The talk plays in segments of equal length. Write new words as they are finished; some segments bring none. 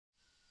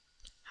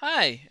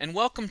Hi, and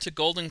welcome to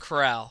Golden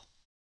Corral.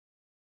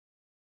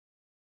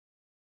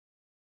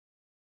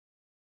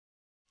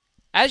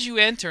 As you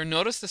enter,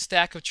 notice the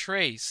stack of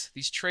trays.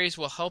 These trays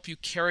will help you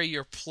carry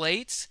your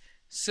plates,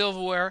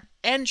 silverware,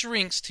 and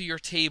drinks to your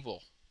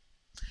table.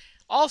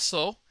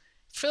 Also,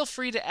 feel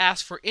free to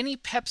ask for any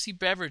Pepsi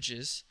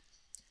beverages.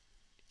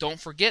 Don't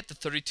forget the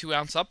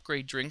 32-ounce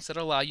upgrade drinks that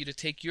allow you to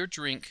take your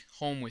drink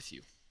home with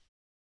you.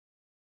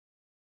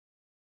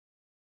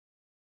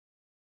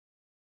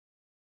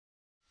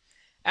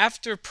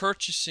 After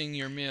purchasing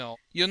your meal,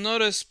 you'll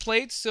notice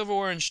plates,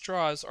 silverware, and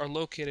straws are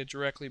located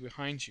directly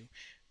behind you.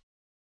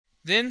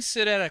 Then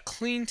sit at a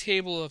clean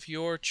table of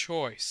your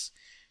choice.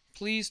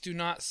 Please do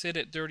not sit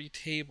at dirty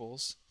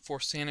tables for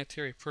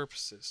sanitary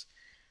purposes.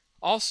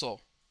 Also,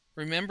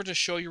 remember to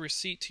show your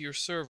receipt to your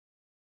server.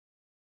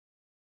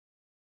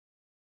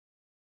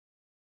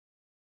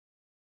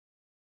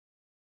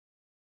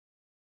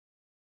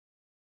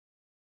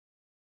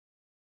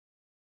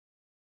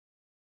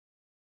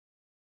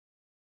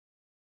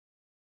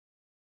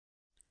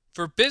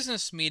 For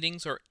business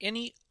meetings or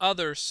any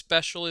other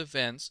special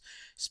events,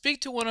 speak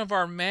to one of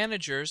our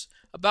managers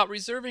about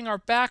reserving our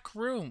back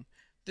room.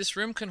 This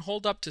room can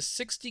hold up to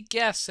 60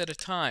 guests at a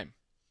time.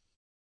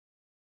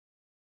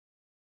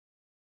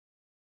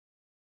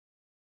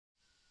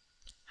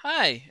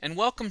 Hi, and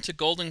welcome to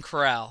Golden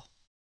Corral.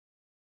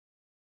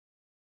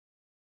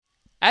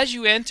 As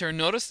you enter,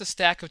 notice the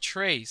stack of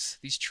trays.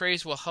 These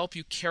trays will help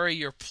you carry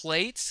your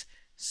plates,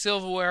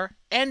 silverware,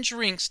 and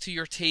drinks to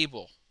your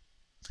table.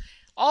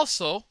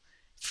 Also,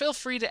 feel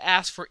free to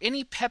ask for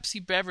any Pepsi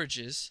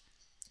beverages.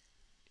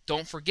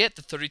 Don't forget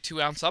the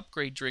 32-ounce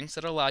upgrade drinks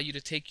that allow you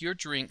to take your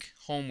drink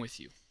home with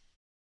you.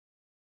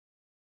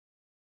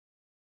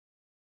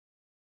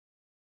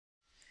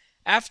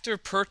 After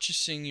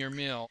purchasing your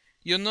meal,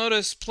 you'll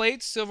notice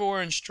plates,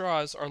 silverware, and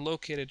straws are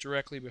located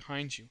directly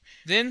behind you.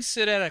 Then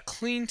sit at a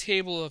clean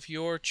table of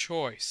your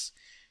choice.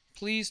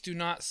 Please do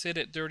not sit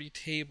at dirty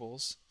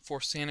tables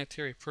for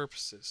sanitary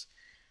purposes.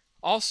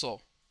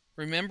 Also,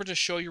 remember to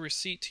show your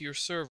receipt to your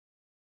server.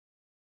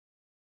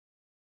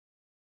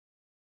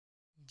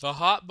 The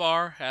hot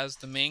bar has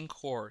the main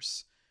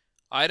course.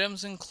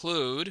 Items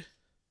include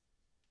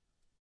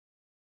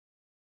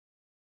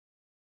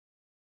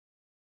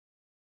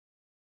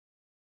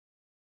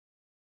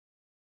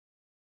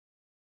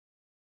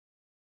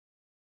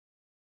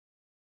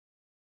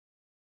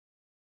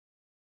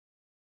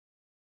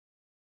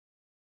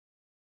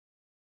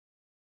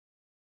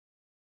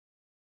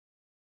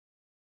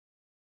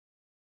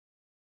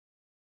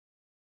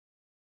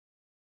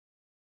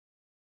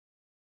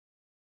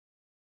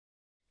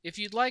If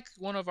you'd like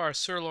one of our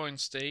sirloin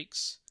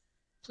steaks,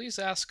 please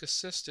ask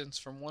assistance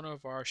from one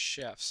of our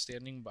chefs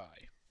standing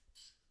by.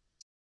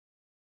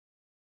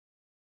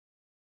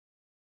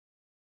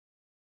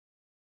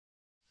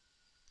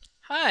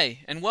 Hi,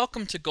 and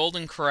welcome to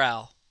Golden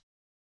Corral.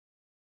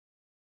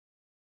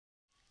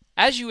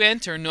 As you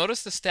enter,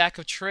 notice the stack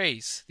of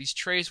trays. These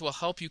trays will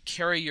help you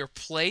carry your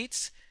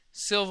plates,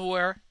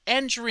 silverware,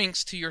 and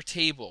drinks to your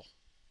table.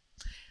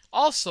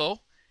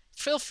 Also,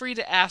 feel free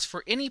to ask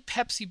for any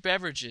Pepsi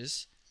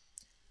beverages.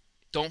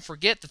 Don't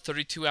forget the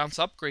 32-ounce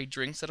upgrade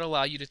drinks that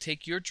allow you to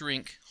take your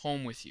drink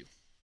home with you.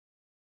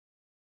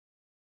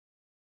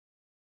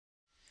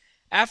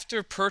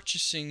 After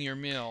purchasing your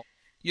meal,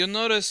 you'll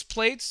notice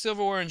plates,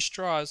 silverware, and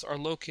straws are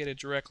located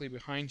directly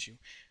behind you.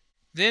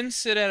 Then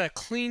sit at a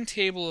clean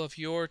table of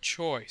your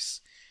choice.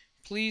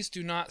 Please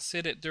do not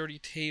sit at dirty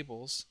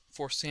tables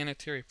for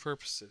sanitary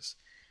purposes.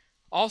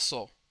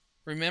 Also,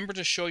 remember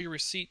to show your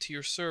receipt to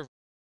your server.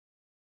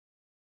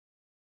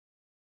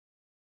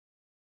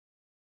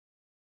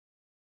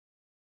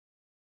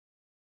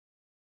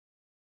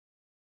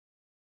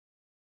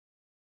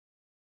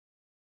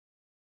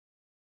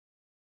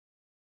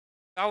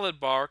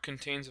 Salad bar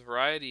contains a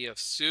variety of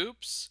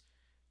soups,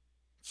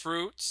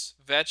 fruits,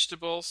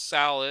 vegetables,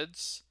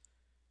 salads,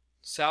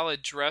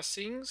 salad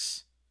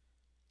dressings.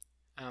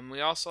 We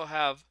also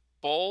have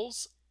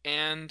bowls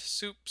and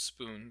soup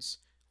spoons,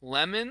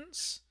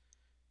 lemons,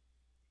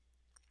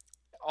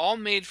 all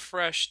made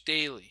fresh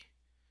daily.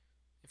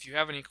 If you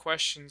have any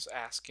questions,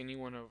 ask any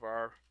one of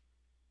our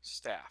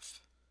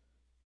staff.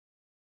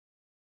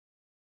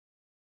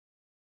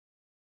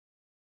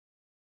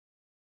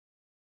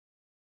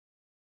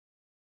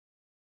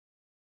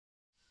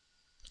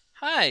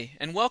 Hi,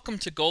 and welcome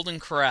to Golden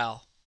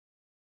Corral.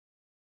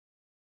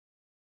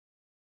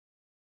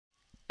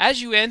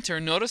 As you enter,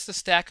 notice the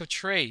stack of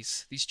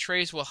trays. These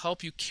trays will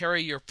help you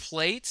carry your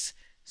plates,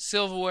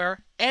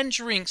 silverware, and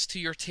drinks to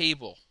your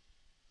table.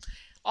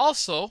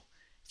 Also,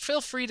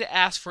 feel free to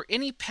ask for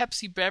any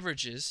Pepsi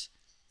beverages.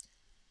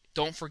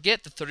 Don't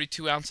forget the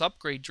 32-ounce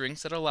upgrade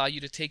drinks that allow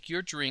you to take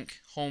your drink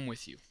home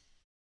with you.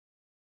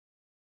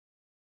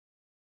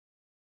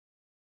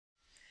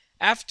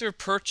 After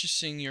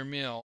purchasing your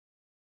meal,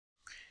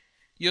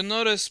 you'll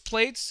notice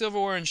plates,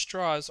 silverware, and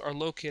straws are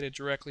located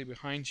directly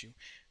behind you.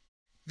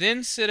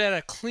 Then sit at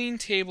a clean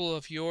table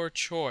of your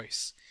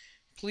choice.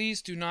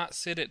 Please do not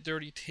sit at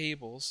dirty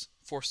tables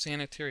for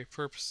sanitary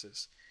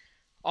purposes.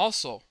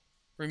 Also,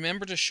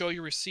 Remember to show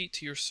your receipt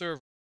to your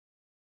server.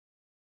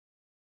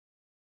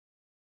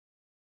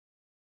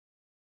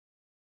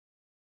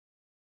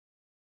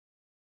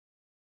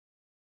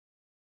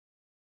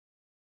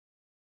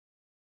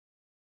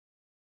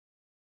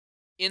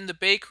 In the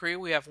bakery,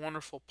 we have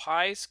wonderful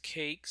pies,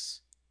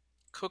 cakes,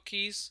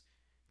 cookies,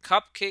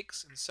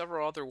 cupcakes, and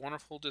several other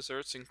wonderful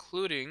desserts,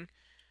 including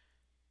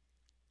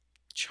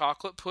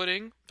chocolate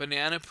pudding,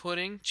 banana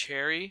pudding,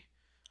 cherry.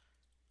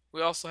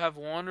 We also have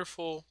a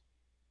wonderful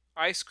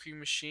ice cream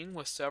machine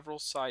with several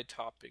side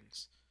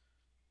toppings.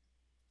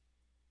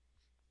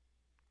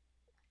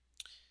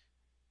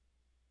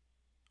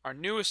 Our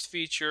newest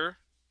feature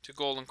to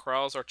Golden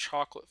Corral is our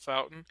chocolate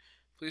fountain.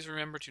 Please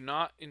remember to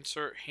not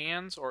insert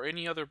hands or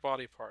any other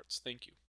body parts. Thank you.